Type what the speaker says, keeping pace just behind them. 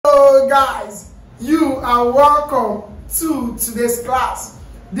guys, you are welcome to today's class.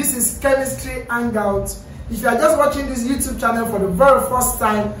 This is Chemistry Hangout. If you are just watching this YouTube channel for the very first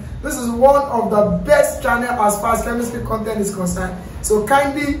time, this is one of the best channels as far as chemistry content is concerned. So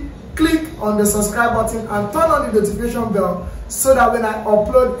kindly click on the subscribe button and turn on the notification bell so that when I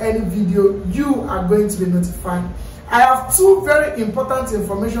upload any video, you are going to be notified. I have two very important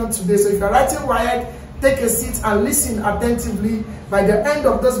information today. So if you're writing WAEC, take a seat and listen attentively. By the end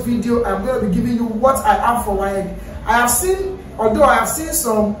of this video, I'm going to be giving you what I have for WAEC. Although I have seen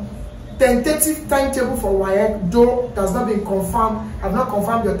some tentative timetable for WAEC, though it has not been confirmed. I have not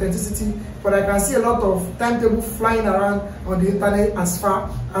confirmed the authenticity, but I can see a lot of timetable flying around on the internet as far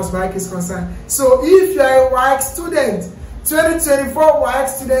as WAEC is concerned. So if you are a WAEC student, 2024 WAEC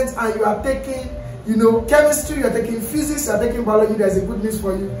student, and you are taking chemistry, you're taking physics, you're taking biology, there's a good news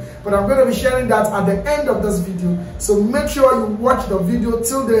for you. But I'm going to be sharing that at the end of this video. So make sure you watch the video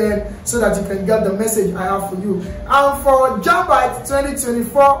till the end so that you can get the message I have for you. And for JAMBITE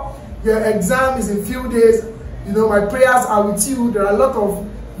 2024, your exam is in few days. My prayers are with you. There are a lot of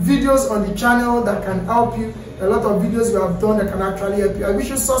videos on the channel that can help you. There are a lot of videos you have done that can actually help you. I wish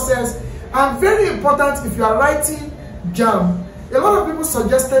you success. And very important, if you are writing JAM, a lot of people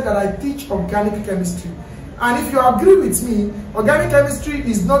suggested that I teach organic chemistry. And if you agree with me, organic chemistry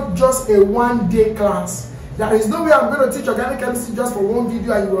is not just a one-day class. There is no way I'm going to teach organic chemistry just for one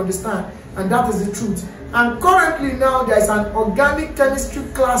video and you will understand. And that is the truth. And currently now there is an organic chemistry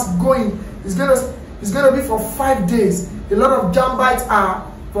class going. It's going to be for 5 days. A lot of JAMBITEs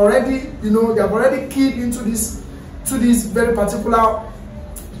are already, they have already keyed into this very particular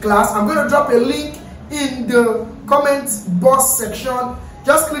class. I'm going to drop a link in the comment box section.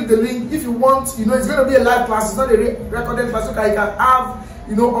 Just click the link if you want. It's going to be a live class. It's not a recorded class, so you can have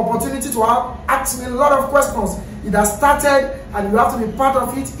opportunity to ask me a lot of questions. It has started and you have to be part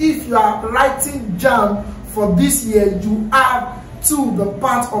of it. If you are writing JAM for this year, you have to be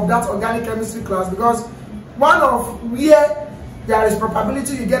part of that organic chemistry class, because one of where there is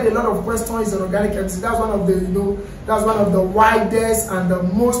probability you get a lot of questions in organic chemistry. That's one of the widest and the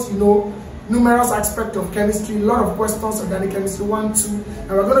most numerous aspect of chemistry. A lot of questions organic chemistry 1, 2, and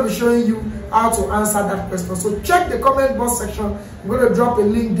we're going to be showing you how to answer that question. So check the comment box section. I'm going to drop a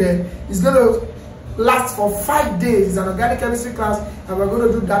link there. It's going to last for 5 days. It's an organic chemistry class, and we're going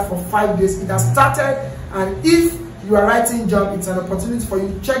to do that for 5 days. It has started, and if you are writing JAM, it's an opportunity for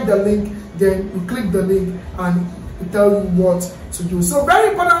you. Check the link, then you click the link and it tell you what to do. So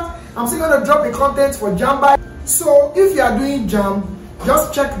very important, I'm still going to drop the content for JAMBITE. So if you are doing JAM,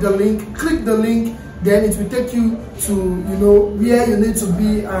 just check the link, click the link, then it will take you to where you need to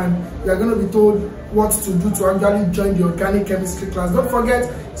be, and you are going to be told what to do to actually join the organic chemistry class. Don't forget,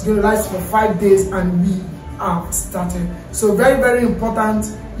 it's going to last for 5 days and we have started. So very, very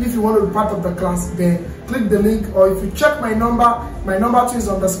important. If you want to be part of the class, then click the link, or if you check my number too is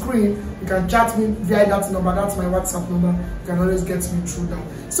on the screen. You can chat me via that number. That's my WhatsApp number. You can always get me through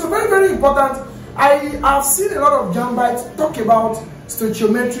that. So very, very important. I have seen a lot of JAMBITEs talk about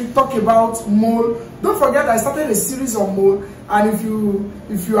stoichiometry, talk about mole. Don't forget, I started a series on mole, and if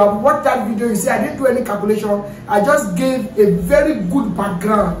you have watched that video, you see I didn't do any calculation. I just gave a very good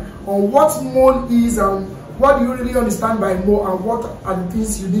background on what mole is and what do you really understand by mole, and what are the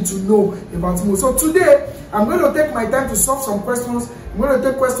things you need to know about mole. So today I'm going to take my time to solve some questions. I'm going to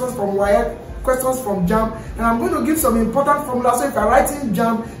take questions from WAEC, questions from JAM, and I'm going to give some important formulas. So if you're writing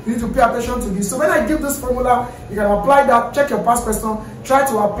JAM, you need to pay attention to this. So when I give this formula, you can apply that, check your past question, try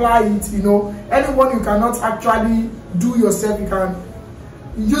to apply it. Anyone you cannot actually do yourself, you can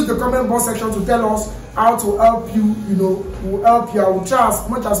use the comment box section to tell us how to help you. We'll help you. I will try as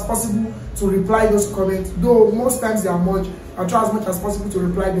much as possible to reply those comments, though most times they are much. I'll try as much as possible to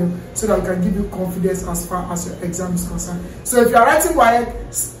reply them so that we can give you confidence as far as your exam is concerned. So if you are writing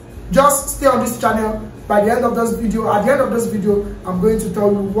WAEC, just stay on this channel. By the end of this video, I'm going to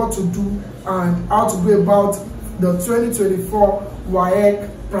tell you what to do and how to go about the 2024 WAEC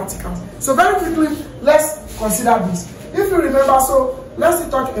practicals. So very quickly, let's consider this. If you remember, so let's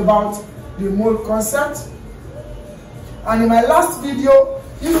talk about the mole concept. And in my last video,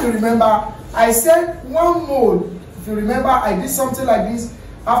 if you remember, I said 1 mole. If you remember, I did something like this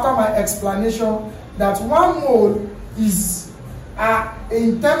after my explanation, that 1 mole is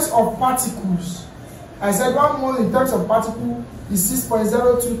in terms of particles. I said 1 mole in terms of particle is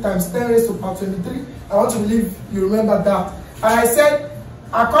 6.02 times 10 raised to power 23. I want to believe you remember that. And I said,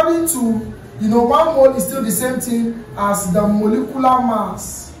 according to 1 mole is still the same thing as the molecular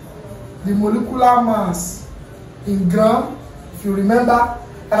mass. The molecular mass in gram, if you remember.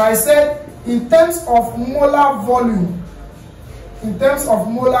 And I said, in terms of molar volume, in terms of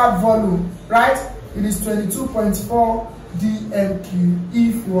molar volume, right, it is 22.4 dmq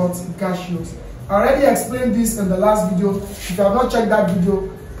if what gaseous. I already explained this in the last video. If you have not checked that video,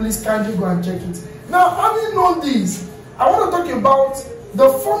 please kindly go and check it. Now, having known this, I want to talk about the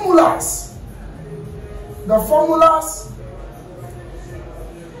formulas. The formulas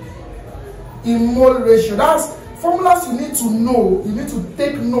in mole ratio. That's formulas you need to know, you need to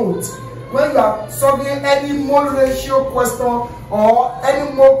take note when you are solving any mole ratio question or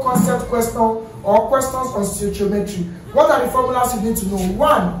any mole concept question or questions on stoichiometry. What are the formulas you need to know?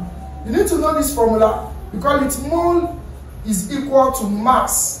 One, you need to know this formula. We call it mole is equal to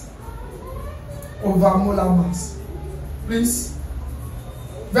mass over molar mass. Please.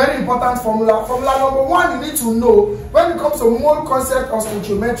 Very important formula. Formula number one you need to know when it comes to mole concept or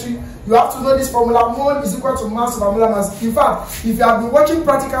stoichiometry. You have to know this formula. Mole is equal to mass over molar mass. In fact, if you have been watching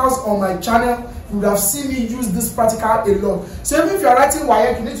practicals on my channel, you would have seen me use this practical a lot. So even if you are writing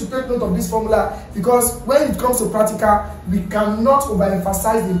WAEC, you need to take note of this formula, because when it comes to practical, we cannot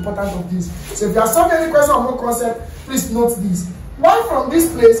overemphasize the importance of this. So if you are solving any question on mole concept, please note this. One, from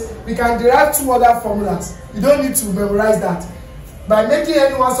this place, we can derive two other formulas. You don't need to memorize that. By making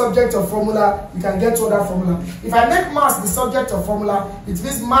any one subject of formula, you can get to other formula. If I make mass the subject of formula, it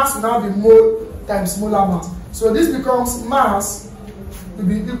means mass will now be mole times molar mass. So this becomes mass will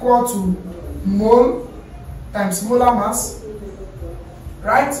be equal to mole times molar mass,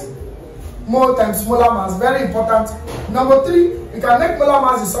 right? Mole times molar mass, very important. Number three, we can make molar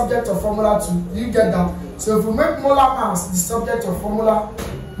mass the subject of formula too. You get that? So if we make molar mass the subject of formula,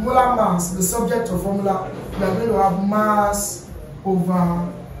 molar mass the subject of formula, we are going to have mass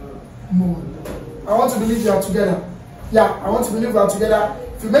over mole. I want to believe you are together. Yeah, I want to believe we are together.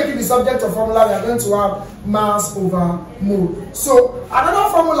 If you make it the subject of formula, we are going to have mass over mole. So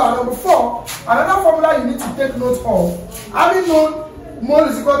another formula, number four, another formula you need to take note of. Having known mole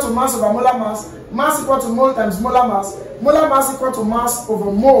is equal to mass over molar mass, mass equal to mole times molar mass equal to mass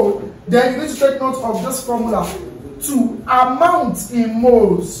over mole, then you need to take note of this formula to amount in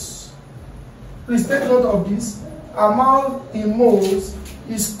moles. Please take note of this. Amount in moles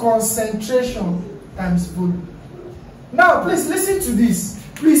is concentration times volume. Now, please listen to this.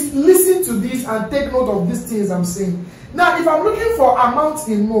 Please listen to this and take note of these things I'm saying. Now, if I'm looking for amount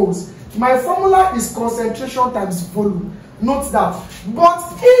in moles, my formula is concentration times volume. Note that.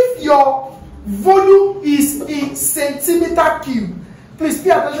 But if your volume is in centimeter cube, please pay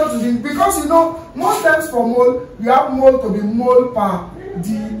attention to this, because you know, most times for mole, you have mole to be mole per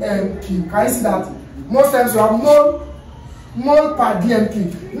dm cube. Can you see that? Most times you have mole per dm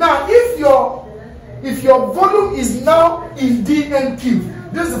cube. Now, if your volume is now in dm cube,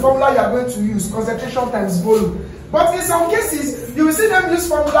 this is the formula you are going to use, concentration times volume. But in some cases, you will see them use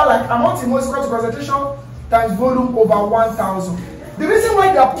formula like amount in moles equal to concentration times volume over 1000. The reason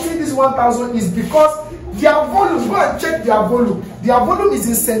why they are putting this 1000 is because their volume, go and check their volume. Their volume is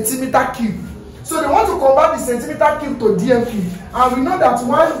in centimeter cube. So they want to convert the centimeter cube to dm cube. And we know that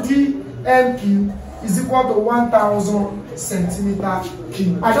 1 dm cube is equal to 1000 centimeter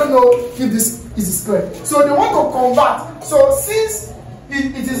cube. I don't know if this is clear. So they want to convert. So since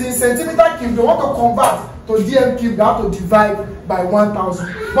it is in centimeter cube, they want to convert to dm cube. They have to divide by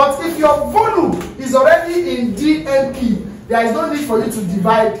 1000. But if your volume is already in dm cube, there is no need for you to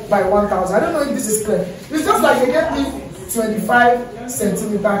divide by 1000. I don't know if this is clear. It's just like they get me 25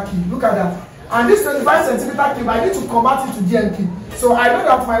 centimeter cube. Look at that. And this 25 centimeter cube, I need to convert it to dm cube. So I know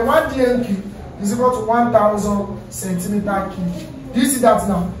that my 1 dm cube is equal to 1000 centimeter cube. Do you see that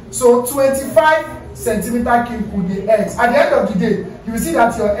now? So 25 centimeter cube would be x. At the end of the day, you will see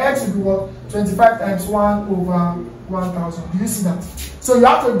that your x will be what? 25 times 1 over 1000. Do you see that? So you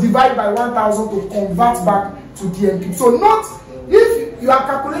have to divide by 1000 to convert back to dm cube. So note, if you are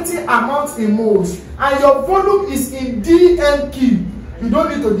calculating amount in moles and your volume is in dm cube, you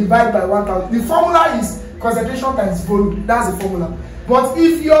don't need to divide by 1000. The formula is concentration times volume. That's the formula. But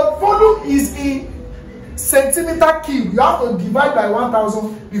if your volume is in centimeter cube, you have to divide by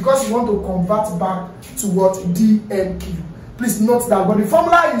 1000 because you want to convert back to what? dm cube. Please note that. But the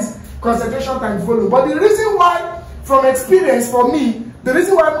formula is concentration times volume. But the reason why, from experience for me, the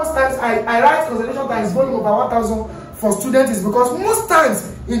reason why most times I write concentration times volume over 1000 for students is because most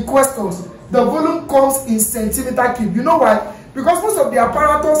times in questions, the volume comes in centimeter cube. You know why? Because most of the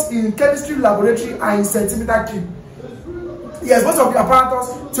apparatus in chemistry laboratory are in centimeter cube. Yes, most of the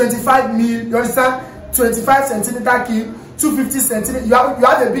apparatus, 25 mil, you understand? 25 centimeter cube, 250 centimeter. You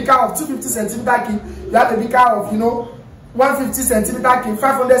have a beaker of 250 centimeter cube. You have a beaker of, 150 centimeter cube,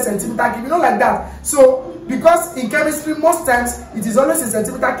 500 centimeter cube, like that. So, because in chemistry, most times, it is always in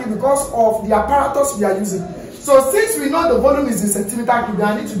centimeter cube because of the apparatus we are using. So since we know the volume is in centimeter cube,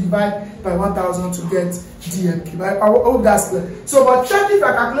 I need to divide by 1000 to get dm cube. I hope that's clear. So but check if you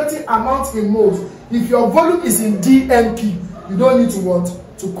are calculating amount in moles. If your volume is in dm cube, you don't need to what?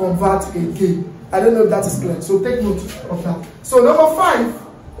 To convert again. I don't know if that is clear. So take note of that. So number 5,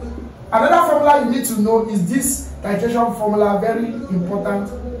 another formula you need to know is this titration formula, very important.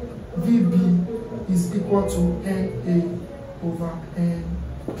 VB is equal to NA over N.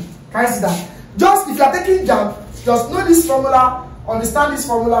 Can you see that? Just if you are taking jam, just know this formula, understand this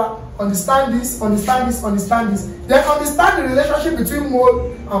formula, understand this, understand this, understand this. Then understand the relationship between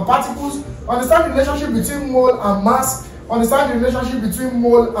mole and particles, understand the relationship between mole and mass, understand the relationship between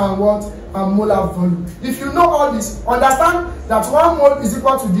mole and what? And molar volume. If you know all this, understand that 1 mole is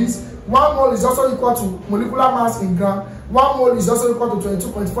equal to this, 1 mole is also equal to molecular mass in gram, 1 mole is also equal to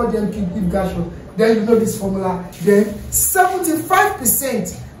 22.4 dm cube if gaseous. Then you know this formula. Then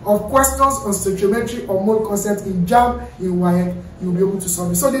 75% of questions on stoichiometry or mole concept in JAM, in WAEC, you'll be able to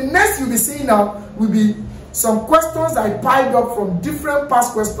solve it. So the next you'll be seeing now will be some questions I piled up from different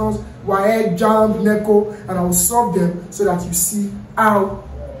past questions, WAEC, JAM, NECO, and I will solve them so that you see how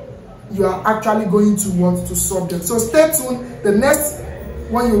you are actually going to want to solve them. So stay tuned. The next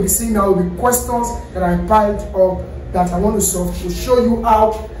one you'll be seeing now will be questions that I piled up that I want to solve to show you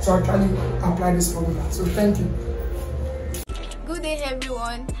how to actually apply this formula. So thank you. Good day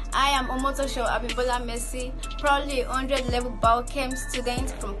everyone, I am Omotosho Abibola Messi, proudly a 100 level biochem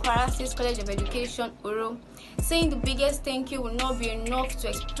student from Kwara State College of Education, Oro. Saying the biggest thank you will not be enough to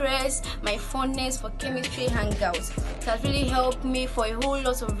express my fondness for Chemistry Hangout. It has really helped me for a whole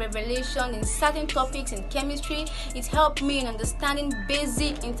lot of revelation in certain topics in chemistry. It helped me in understanding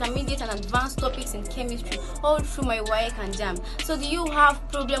basic, intermediate and advanced topics in chemistry all through my WAEC and JAM. So do you have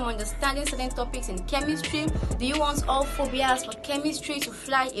problem understanding certain topics in chemistry? Do you want all phobias for chemistry to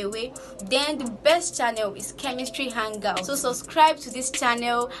fly away? Then the best channel is Chemistry Hangout. So subscribe to this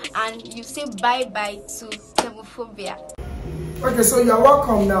channel and you say bye-bye to chemophobia. Okay, so you're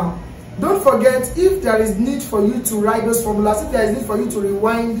welcome now. Don't forget, if there is need for you to write those formulas, if there is need for you to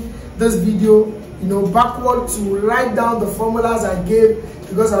rewind this video, backward to write down the formulas I gave,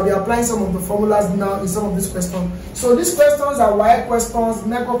 because I'll be applying some of the formulas now in some of these questions. So these questions are WAEC questions,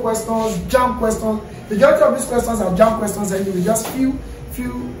 NECO questions, JAM questions. The majority of these questions are JAM questions anyway, just few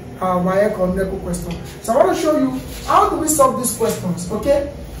WAEC or NECO questions. So I want to show you how do we solve these questions,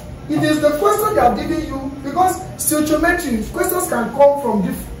 okay? It is the question they are giving you, because stoichiometry questions can come from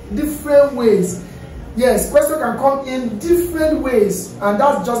different ways. Yes, questions can come in different ways, and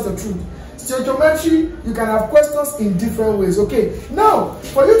that's just the truth. Stoichiometry, you can have questions in different ways. Okay, now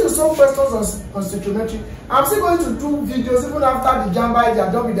for you to solve questions on stoichiometry, I'm still going to do videos even after the JAMBI, they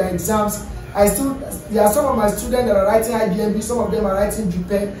are done with their exams. There are some of my students that are writing IBMB, some of them are writing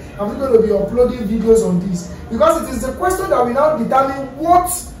JUPEN. I'm going to be uploading videos on this, because it is the question that will now determine what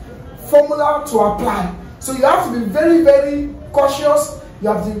formula to apply. So you have to be very, very cautious. You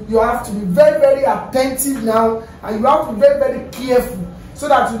have to be very, very attentive now, and you have to be very, very careful so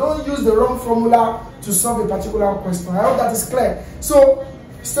that you don't use the wrong formula to solve a particular question. I hope that is clear. So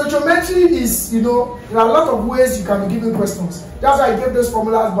stoichiometry is, there are a lot of ways you can be given questions. That's why I gave those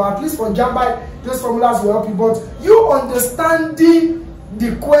formulas, but at least for JAMBI, those formulas will help you. But you understanding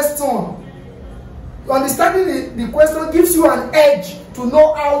the question, the question gives you an edge to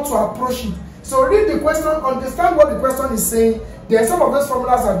know how to approach it. So read the question, understand what the question is saying. Then some of those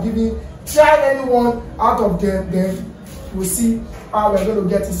formulas I've given, try any one out of them, then we'll see how we're going to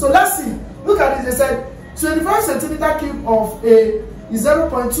get it. So let's see. Look at this. They said 25 centimeter cube of a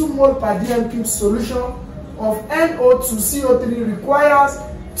 0.2 mole per dm cube solution of NO2CO3 requires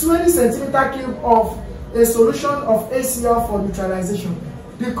 20 centimeter cube of a solution of ACl for neutralization.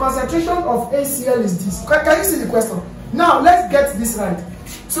 The concentration of ACl is this. Can you see the question? Now let's get this right.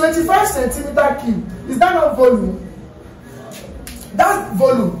 25 centimeter cube, is that not volume? That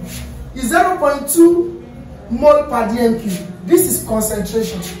volume is 0.2 mole per dm cube. This is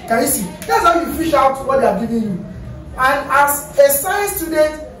concentration. Can you see? That's how you fish out what they are giving you. And as a science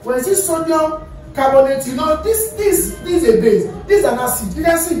student, when you see sodium carbonate, this is a base, this is an acid. You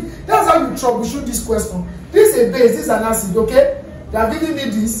can see, that's how you troubleshoot this question. This is a base, this is an acid, okay? They are giving me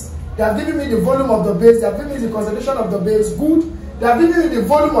this, they are giving me the volume of the base, they are giving me the concentration of the base, good. They are giving me the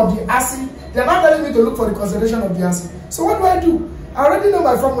volume of the acid, they are not telling me to look for the concentration of the acid. So what do? I already know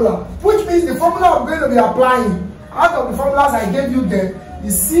my formula, which means the formula I'm going to be applying out of the formulas I gave you there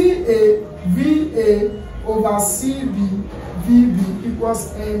is CAVA over CB VB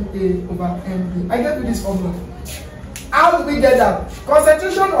equals NA over NB. I gave you this formula. How do we get that?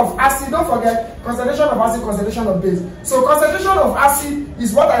 Concentration of acid, don't forget, concentration of acid, concentration of base. So concentration of acid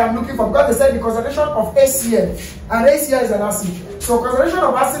is what I am looking for, because they said the concentration of HCl, and HCl is an acid. So concentration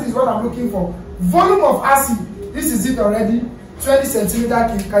of acid is what I'm looking for. Volume of acid, this is it already, 20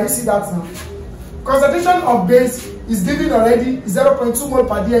 centimeter cube. Can you see that now? Concentration of base is given already, 0.2 mole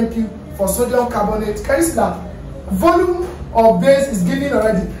per dm cube for sodium carbonate. Can you see that? Volume of base is given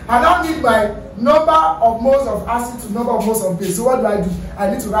already. I now need my number of moles of acid to number of moles of base. So what do?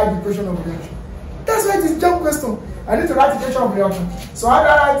 I need to write the equation of reaction. That's why it is jump question. I need to write the equation of reaction. So how do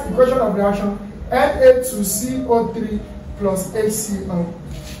I write the equation of reaction? Na2CO3 plus HCl.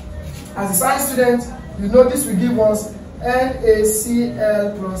 As a science student, you know this will give us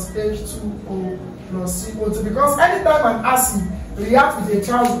NaCl plus H2O plus CO2, because anytime an acid reacts with a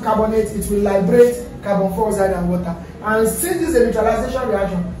charged carbonate, it will liberate carbon dioxide and water. And since this is a neutralization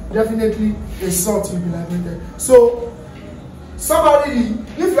reaction, definitely a salt will be liberated. So summarily,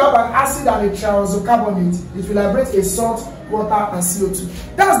 if you have an acid and a charged carbonate, it will liberate a salt, water, and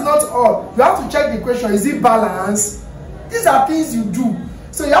CO2. That's not all. You have to check the equation. Is it balanced? These are things you do.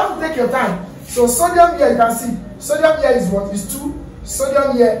 So you have to take your time. So sodium here, you can see, sodium here is what? Is 2.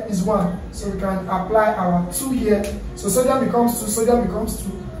 Sodium here is 1. So we can apply our 2 here. So sodium becomes 2, sodium becomes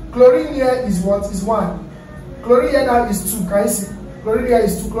 2. Chlorine here is what? Is 1. Chlorine here now is 2. Can you see? Chlorine here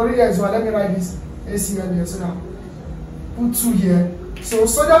is 2. Chlorine here is 1. Let me write this HCl here. So now put 2 here. So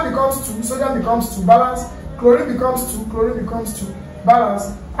sodium becomes 2. Sodium becomes 2. Balance. Chlorine becomes 2. Chlorine becomes 2.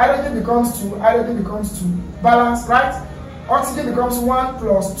 Balance. Hydrogen becomes 2. Hydrogen becomes 2. Balance. Right? Oxygen becomes 1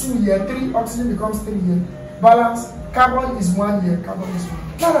 plus 2 here. 3. Oxygen becomes 3 here. Balance. Carbon is 1 here. Carbon is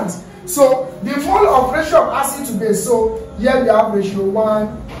 1. Balance. So the mole of ratio of acid to base. So here we have ratio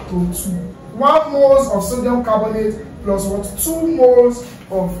 1 to 2. 1 moles of sodium carbonate plus what? 2 moles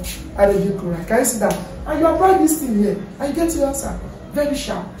of hydrogen chloride. Can you see that? And you apply this thing here and you get your answer. Very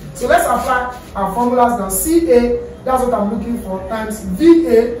sharp. So let's apply our formulas now. Ca, that's what I'm looking for, times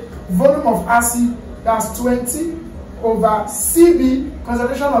Va, volume of acid, that's 20, over Cb,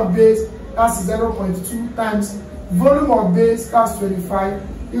 concentration of base, that's 0.2, times volume of base, that's 25,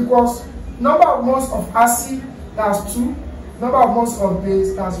 equals number of moles of acid, that's 2, number of moles of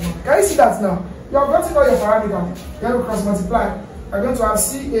base, that's 1. Can you see that now? You have gotten all your parameters. You have to cross multiply. You're going to have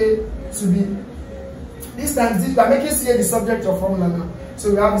Ca to be, this times this, we are making Ca the subject of formula now. So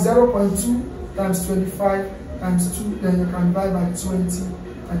we have 0.2 times 25 times 2, then you can divide by 20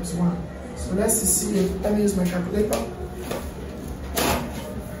 times 1. So let's see Ca. Let me use my calculator.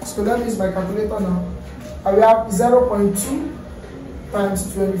 So let me use my calculator now. I will have 0.2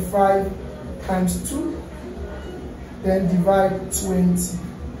 times 25 times 2, then divide 20.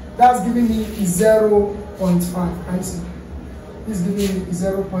 That's giving me 0.5. Can you see? This is giving me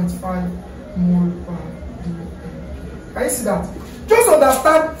 0.5 mole per dm. Can you see that? Just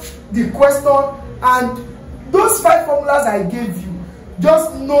understand the question, and those 5 formulas I gave you,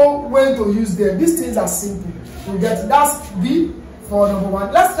 just know when to use them. These things are simple. You get it. That's B for number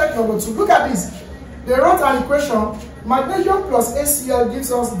 1. Let's check number 2. Look at this. They wrote an equation. Magnesium plus HCl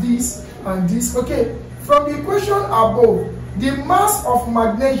gives us this and this. Okay. From the equation above, the mass of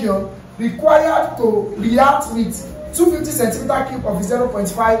magnesium required to react with 250 centimeter cube of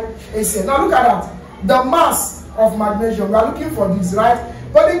 0.5 HCl. Now look at that. The mass of magnesium. We are looking for this, right?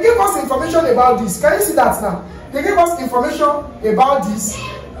 But they gave us information about this. Can you see that now? They gave us information about this.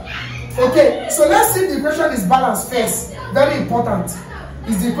 Okay, so let's see if the equation is balanced first. Very important.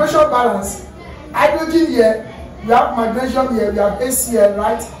 Is the equation balanced? Hydrogen here, we have magnesium here, we have HCl,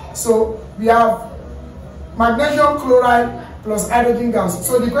 right? So we have magnesium chloride plus hydrogen gas.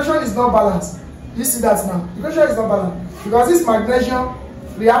 So the equation is not balanced. You see that now? The equation is not balanced because this magnesium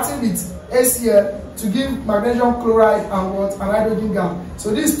reacting with HCl to give magnesium chloride and what? And hydrogen gas.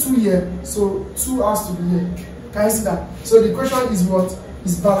 So this 2 here, so 2 has to be here. Can you see that? So the equation is what?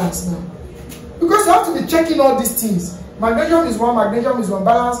 Is balanced now. Because you have to be checking all these things. Magnesium is 1, magnesium is 1,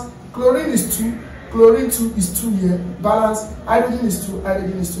 balance. Chlorine is 2, chlorine 2 is 2 here, balance. Hydrogen is 2,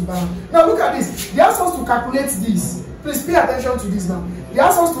 hydrogen is 2, balance. Now look at this. They ask us to calculate this. Please pay attention to this now. They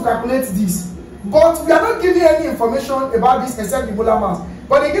ask us to calculate this. But we are not giving any information about this except the molar mass.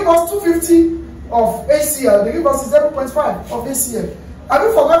 But they give us 250 of HCl. They give us 0.5 of HCl. Have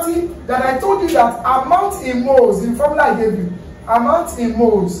you forgotten that I told you that amount in moles, the formula I gave you, amount in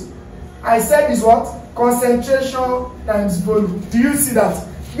moles, I said is what? Concentration times volume. Do you see that?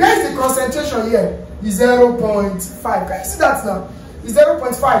 Where is the concentration here? Is 0.5. Can you see that now? Is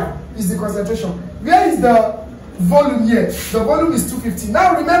 0.5 is the concentration. Where is the volume here? The volume is 250.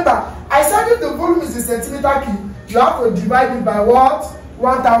 Now remember, I said if the volume is in centimeter cube, you have to divide it by what?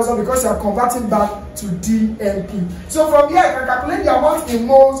 1000 because you are converting back to DNP. So from here, I can calculate the amount in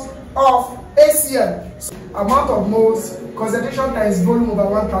moles of HCl. So amount of moles, concentration times volume over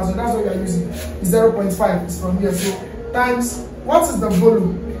 1000. That's what we are using. Is 0.5. It's from here. So times, what is the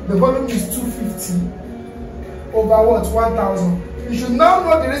volume? The volume is 250 over what? 1000. You should now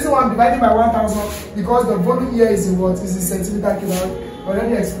know the reason why I'm dividing by 1000 because the volume here is in what? Is in centimeter cube.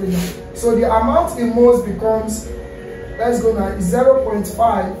 Already explained that. So the amount in moles becomes, let's go now, is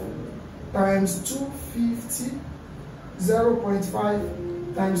 0.5 times 250,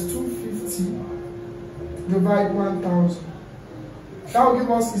 0.5 times 250 divide 1000. That will give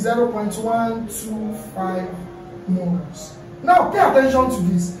us 0.125 moles. Now pay attention to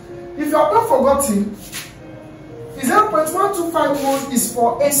this. If you have not forgotten, 0.125 moles is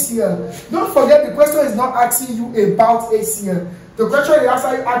for HCl. Don't forget the question is not asking you about HCl. The question is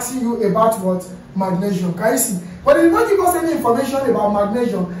actually asking you about what? Magnesium. Can you see? But it will not give us any information about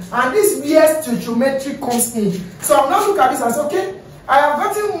magnesium. And this is where stoichiometry comes in. So I'm now looking at this and say, okay, I have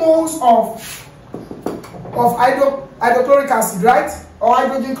gotten moles of hydrochloric acid, right? Or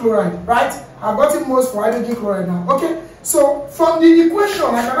hydrogen chloride, right? I've gotten moles for hydrogen chloride now. Okay? So from the equation,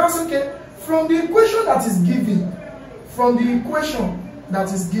 I can ask, okay, from the equation that is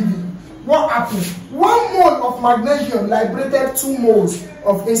given, what happened? 1 mole of magnesium liberated 2 moles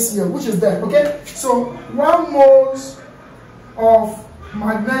of HCl, which is there, okay? So 1 mole of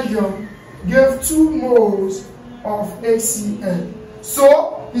magnesium gave 2 moles of HCl.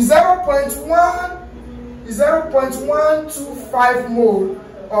 So the 0.125 mole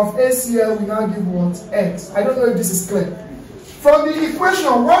of HCl will now give what? X. I don't know if this is clear. From the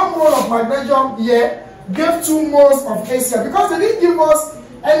equation, 1 mole of magnesium here gave 2 moles of HCl because they didn't give us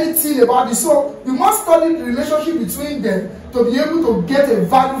anything about this. So we must study the relationship between them to be able to get a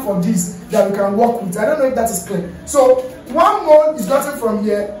value for this that we can work with. I don't know if that is clear. So 1 mole is gotten from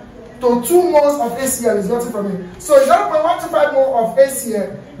here to 2 moles of HCl is gotten from here. So 0.125 mole of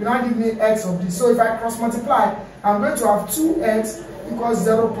HCl will now give me X of this. So if I cross multiply, I'm going to have 2X equals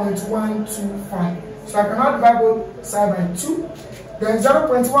 0.125. So I can now divide both sides by 2. Then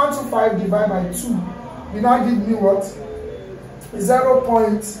 0.125 divided by 2 will now give me what?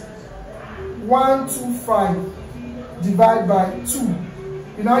 0.125 divided by 2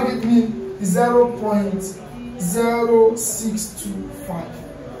 will now give me 0.0625.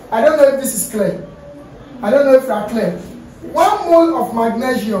 I don't know if this is clear. I don't know if you are clear. 1 mole of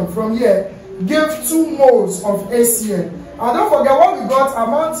magnesium from here gave 2 moles of HCl. And don't forget what we got,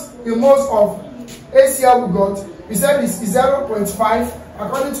 amount in moles of HCl we got. We said is 0.5.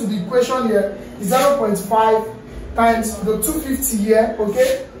 According to the equation here, is 0.5 times the 250 here,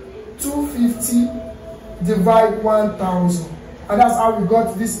 okay? 250 divide 1000. And that's how we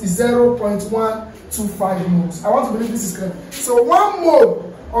got this is 0.125 moles. I want to believe this is clear. So 1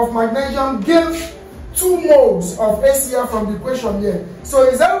 mole of magnesium gave 2 moles of HCl from the equation here. So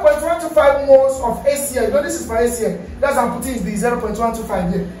it's 0.125 moles of HCl. You know this is for HCl. That's I'm putting the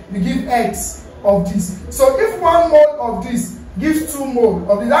 0.125 here. We give X of this. So if 1 mole of this gives 2 moles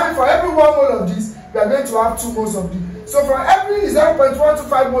of this, that means for every 1 mole of this, we are going to have 2 moles of this. So for every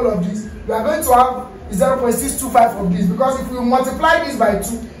 0.125 mole of this, we are going to have 0.625 of this. Because if we multiply this by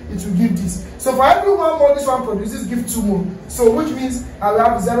 2, it will give this. So for every 1 mole this one produces, give 2 moles. So which means I will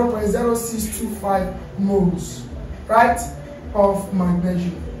have 0.0625 moles, right, of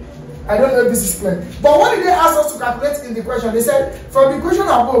magnesium. I don't know if this is clear. But what did they ask us to calculate in the question? They said from the equation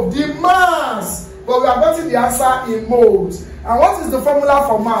above, the mass, but we are getting the answer in moles. And what is the formula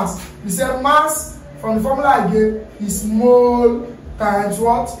for mass? We said mass from the formula again is mole times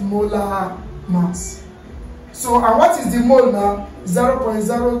what? Molar mass. So, and what is the mole now?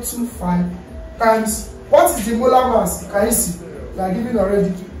 0.025 times what is the molar mass? Can you see? We are given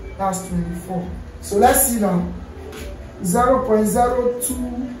already. That's 24. So let's see now.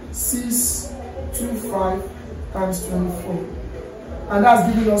 0.02625 times 24. And that's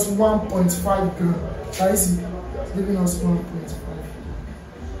giving us 1.5 gram. Can you see? It's giving us 1.5.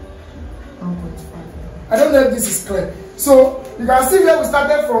 I don't know if this is clear. So you can see where we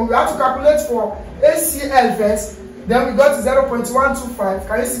started from. We have to calculate for HCl first. Then we got to 0.125.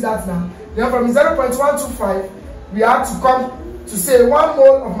 Can you see that now? Then from 0.125, we have to come to say 1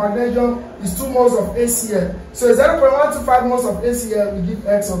 mole of magnesium is 2 moles of HCl. So 0.125 moles of HCl will give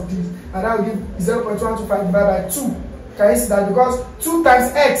X of this. And that will give 0.125 divided by 2. Can you see that? Because 2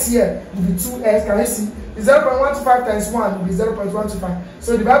 times X here will be 2X. Can you see? 0.125 times 1 will be 0.125.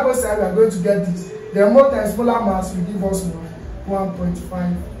 So the Bible says we are going to get this. The mole times molar mass will give us 1.5. I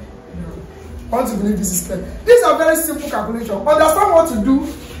want to believe this is clear. These are very simple calculations. Understand what to do,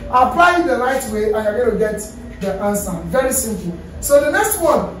 apply it the right way, and you're going to get the answer. Very simple. So the next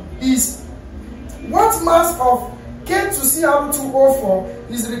one is what mass of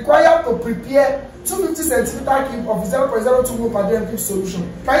K2CR2O4 is required to prepare 250 centimeter cube of 0.02 mole per dm cube solution.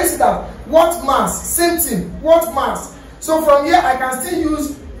 Can you see that? What mass? Same thing. What mass? So from here I can still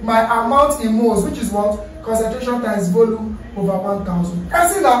use my amount in moles, which is what? Concentration times volume over 1000. Can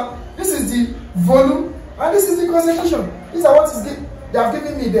you see that? This is the volume and this is the concentration. These are what is they have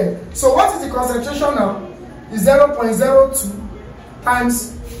given me there. So what is the concentration now? Is 0.02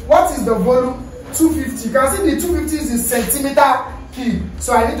 times what is the volume? 250. You can see the 250 is in centimeter cube.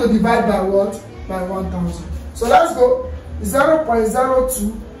 So I need to divide by what? By 1000. So let's go.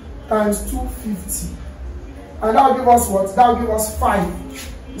 0.02 times 250. And that will give us what? That will give us 5.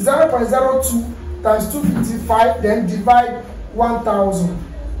 0.02 times 255, then divide 1000.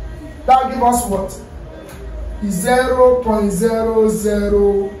 That will give us what?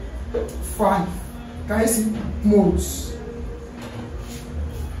 0.005. Can you see? Moles.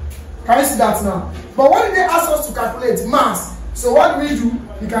 Can you see that now? But what did they ask us to calculate? Mass. So what do?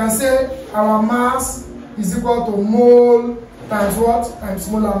 We can say our mass is equal to mole times what? Times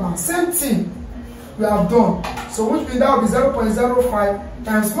molar mass. Same thing we have done. So which means that will be 0.05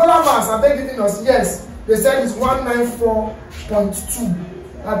 times molar mass. Are they giving us? Yes. They said it's 194.2.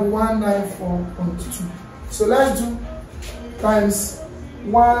 That will be 194.2. So let's do times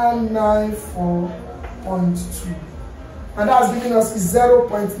 194.2. And that's giving us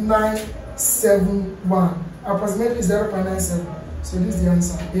 0.971. Approximately 0.97. So this is the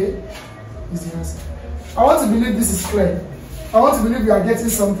answer. A is the answer. I want to believe this is clear. I want to believe we are getting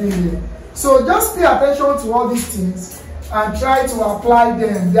something here. So just pay attention to all these things and try to apply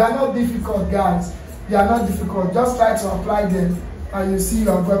them. They are not difficult, guys. They are not difficult. Just try to apply them and you see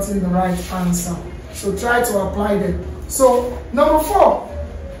you are getting the right answer. So try to apply them. So number 4.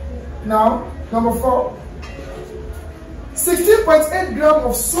 Now, number 4. 16.8 grams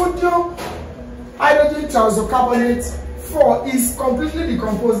of sodium hydrogen thiazocarbonate 4 is completely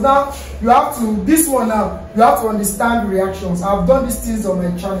decomposed. Now you have to, this one now, you have to understand reactions. I've done these things on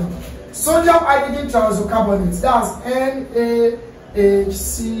my channel. Sodium hydrogen thiazocarbonate, that's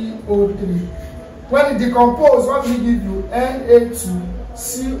NaHCO3. When it decomposes, what will it give you?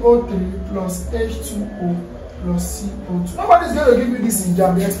 Na2CO3 plus H2O plus CO2. Nobody's going to give you this in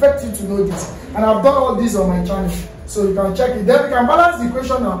jam. They expect you to know this. And I've done all this on my channel. So you can check it. Then we can balance the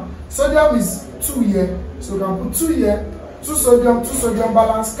equation now. Sodium is 2 here. So we can put 2 here. 2 sodium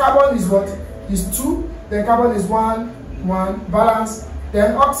balance. Carbon is what? Is 2. Then carbon is 1 balance.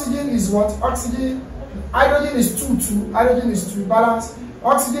 Then oxygen is what? Oxygen. Hydrogen is 2 Hydrogen is 2 balance.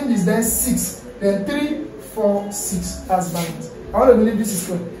 Oxygen is then 6. Then 3, 4, 6. That's balance. I want to believe this is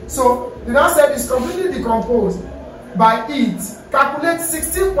clear. So the now said is completely decomposed by it. Calculate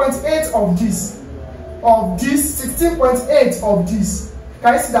 16.8 of this. 16.8 of this.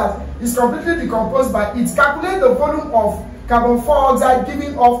 Can you see that? It's completely decomposed by it. Calculate the volume of carbon dioxide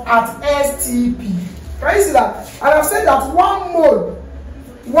giving off at STP. Can you see that? And I've said that 1 mole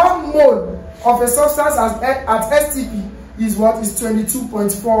of a substance at STP is what? Is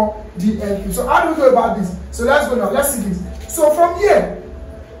 22.4 dm. So how do we go about this? So let's go now. Let's see this. So from here,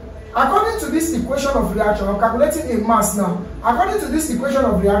 according to this equation of reaction, I'm calculating a mass now. According to this equation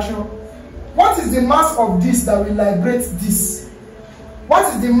of reaction, what is the mass of this that will liberate this? What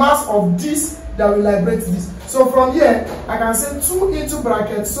is the mass of this that will liberate this? So from here, I can say 2 into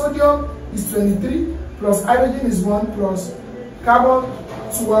bracket sodium is 23 plus hydrogen is 1 plus carbon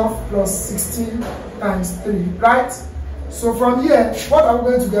 12 plus 16 times 3, right? So from here, what I'm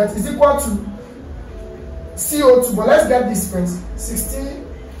going to get is equal to CO2, but let's get this first. 16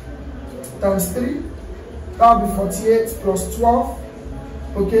 times 3, that will be 48 plus 12,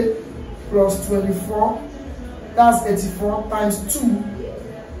 okay, plus 24, that's 84 times 2.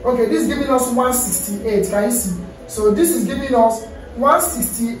 Okay, this is giving us 168, can you see? So this is giving us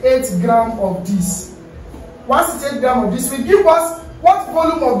 168 grams of this. 168 grams of this will give us what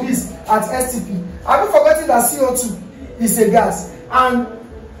volume of this at STP? Have you forgotten that CO2 is a gas? And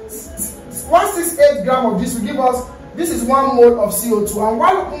 168 grams of this will give us, this is 1 mole of CO2. And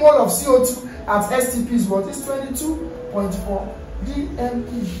 1 mole of CO2 at STP is what? Is 22.4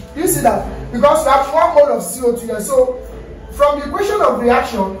 dmP. Do you see that? Because we have 1 mole of CO2 here. So from the equation of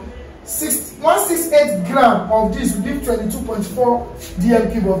reaction, 168 grams of this will give 22.4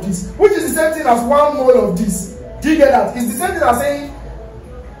 dmP of this, which is the same thing as 1 mole of this. Do you get that? It's the same thing as saying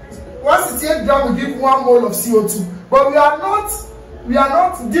 168 grams will give 1 mole of CO2. But we are not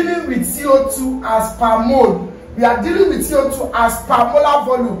dealing with CO2 as per mole. We are dealing with CO2 as per molar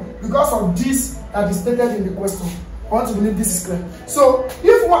volume because of this that is stated in the question. I want to believe this is clear. So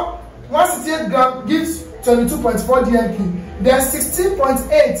if 168 grams gives 22.4 DMP. Then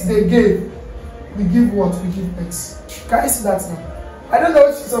 16.8 they gave. We give what? We give X. Can you see that now? I don't know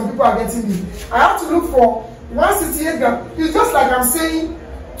if some people are getting it. I have to look for 168 grams. It's just like I'm saying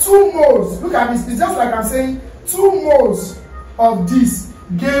 2 moles. Look at this. It's just like I'm saying 2 moles of this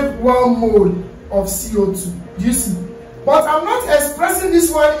gave 1 mole of CO2. Do you see? But I'm not expressing this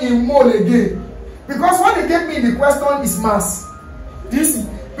one in mole again. Because what they gave me in the question is mass. Do you see?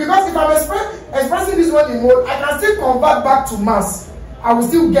 Because if I'm expressing this one in mole, I can still convert back to mass. I will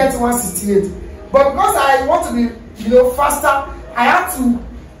still get 168. But because I want to be, faster, I have to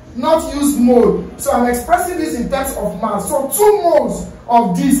not use mole. So I'm expressing this in terms of mass. So 2 moles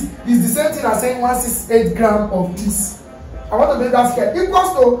of this is the same thing as saying 168 grams of this. I want to make that clear.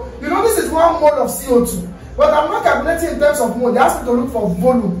 Equals to, this is 1 mole of CO2. But I'm not calculating in terms of mole. They ask me to look for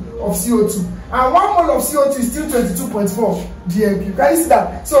volume of CO2. And 1 mole of CO2 is still 22.4 DMP. Can you see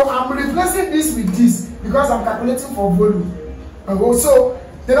that? So I'm replacing this with this because I'm calculating for volume. And also,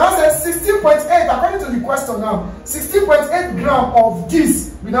 they now say 16.8, according to the question now, 16.8 grams of this,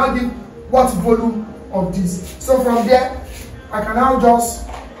 we now give what volume of this. So from there, I can now just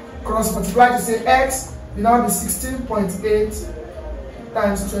cross multiply to say X, we now be 16.8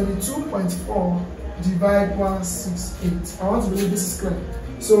 times 22.4 divide 168. I want to believe this is clear.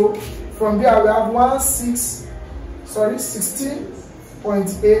 So from there, we have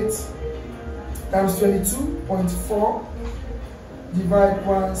 16.8 times 22.4 divide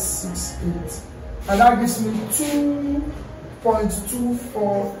 168, and that gives me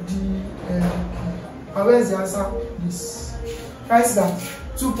 2.24 DMP. And where is the answer? This. Can you see that?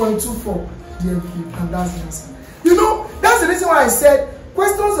 2.24 DMP, and that's the answer. That's the reason why I said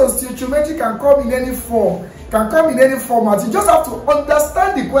questions on stoichiometry can come in any form, can come in any format. You just have to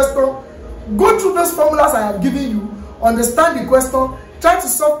understand the question, go through those formulas I have given you, understand the question, try to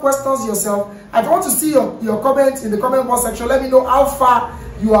solve questions yourself. I want to see your comments in the comment box section. Let me know how far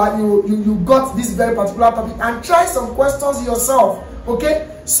you got this very particular topic, and try some questions yourself, okay?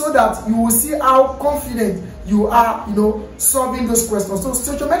 So that you will see how confident you are, solving those questions. So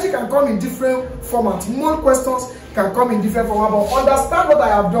stoichiometry can come in different formats. More questions can come in different formats, but understand what I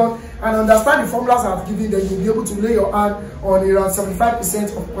have done and understand the formulas I have given, then you'll be able to lay your hand on around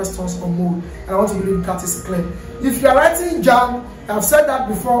 75% of questions or more. And I want to believe that is clear. If you are writing JAM, I've said that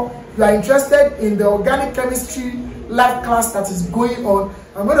before, you are interested in the organic chemistry live class that is going on,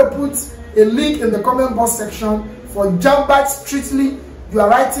 I'm going to put a link in the comment box section for JAM Bites Strictly. You are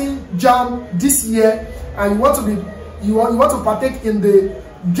writing JAM this year and you want to partake in the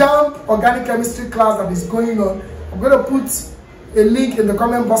JAM organic chemistry class that is going on. I'm going to put a link in the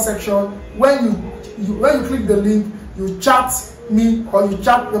comment box section. When you click the link, you chat me or you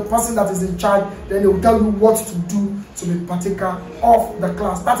chat the person that is in charge, then they will tell you what to do to be partaker of the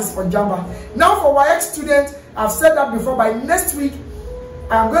class. That is for JAM. Now for YX students, I've said that before, by next week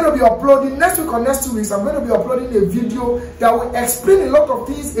I'm going to be uploading, next week or next 2 weeks, I'm going to be uploading a video that will explain a lot of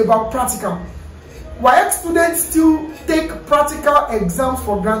things about practical. YX students still take practical exams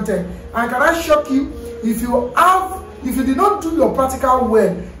for granted, and can I shock you, if you did not do your practical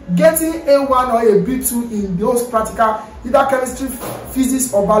well, getting A1 or a B2 in those practical, either chemistry,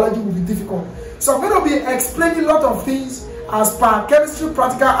 physics or biology, will be difficult. So I'm going to be explaining a lot of things as per chemistry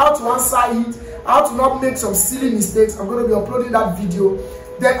practical, how to answer it, how to not make some silly mistakes. I'm going to be uploading that video.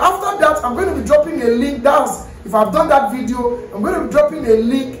 Then after that, I'm going to be dropping a link. If I've done that video, I'm going to be dropping a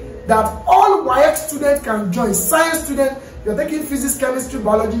link that all YX students can join. Science students, you're taking physics, chemistry,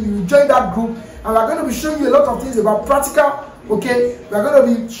 biology, you join that group, and we're going to be showing you a lot of things about practical. Okay, we're going to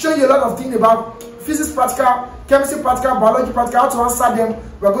be showing you a lot of things about physics practical, chemistry practical, biology practical, how to answer them.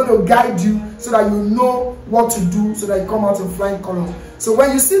 We're going to guide you so that you know what to do, so that you come out in flying colors. So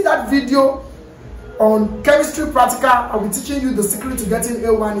when you see that video on chemistry practical, I'll be teaching you the secret to getting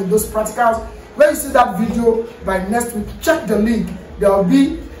A1 in those practicals. When you see that video by next week, check the link. There will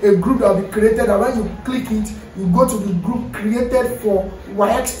be a group that will be created, and when you click it, you go to the group created for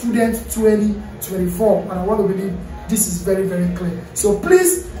YX Students 2024. And I want to believe this is very, very clear. So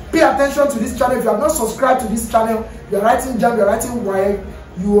please pay attention to this channel. If you have not subscribed to this channel, you are writing JAM, you are writing YX,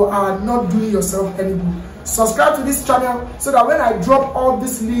 you are not doing yourself any good. Subscribe to this channel so that when I drop all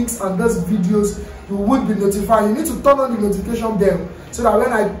these links and those videos, you would be notified. You need to turn on the notification bell so that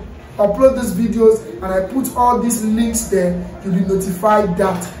when I upload these videos and I put all these links there, you'll be notified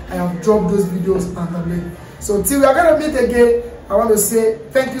that I have dropped those videos and the link. So till we are going to meet again, I want to say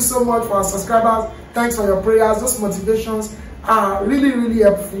thank you so much for our subscribers. Thanks for your prayers. Those motivations are really, really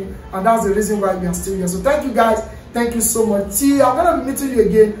helpful, and that's the reason why we are still here. So thank you guys. Thank you so much. See, I'm going to be meeting you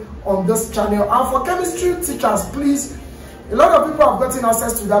again on this channel. And for chemistry teachers, please, A lot of people have gotten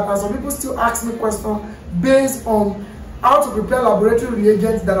access to that, and some people still ask me questions based on how to prepare laboratory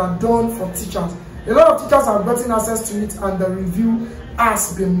reagents that are done for teachers. A lot of teachers have gotten access to it, and the review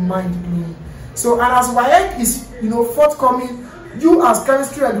has been mind-blowing. So, and as WAEC is, forthcoming, you as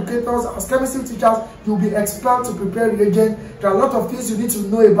chemistry educators, as chemistry teachers, you'll be expelled to prepare reagent. There are a lot of things you need to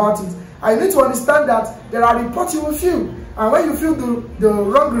know about it. And you need to understand that there are reports you will fill. And when you fill the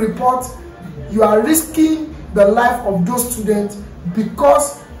wrong report, you are risking the life of those students,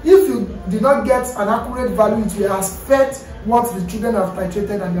 because if you did not get an accurate value, it will affect what the children have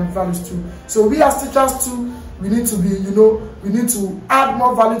titrated and their values to. So we as teachers too, we need to be, we need to add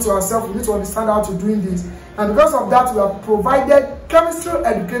more value to ourselves. We need to understand how to do this. And because of that, we have provided chemistry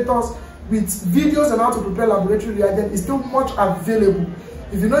educators with videos on how to prepare laboratory reagents. It's still much available.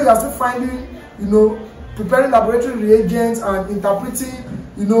 If you are still finding, preparing laboratory reagents and interpreting,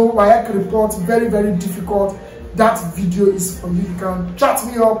 WAEC reports very, very difficult, that video is for you. You can chat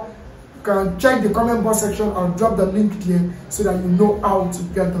me up. You can check the comment box section. I'll drop the link there so that you know how to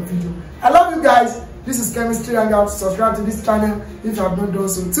get the video. I love you guys. This is Chemistry Hangout. Subscribe to this channel if you have not done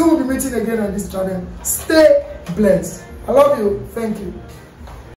so. Till we'll be meeting again on this channel. Stay blessed. I love you. Thank you.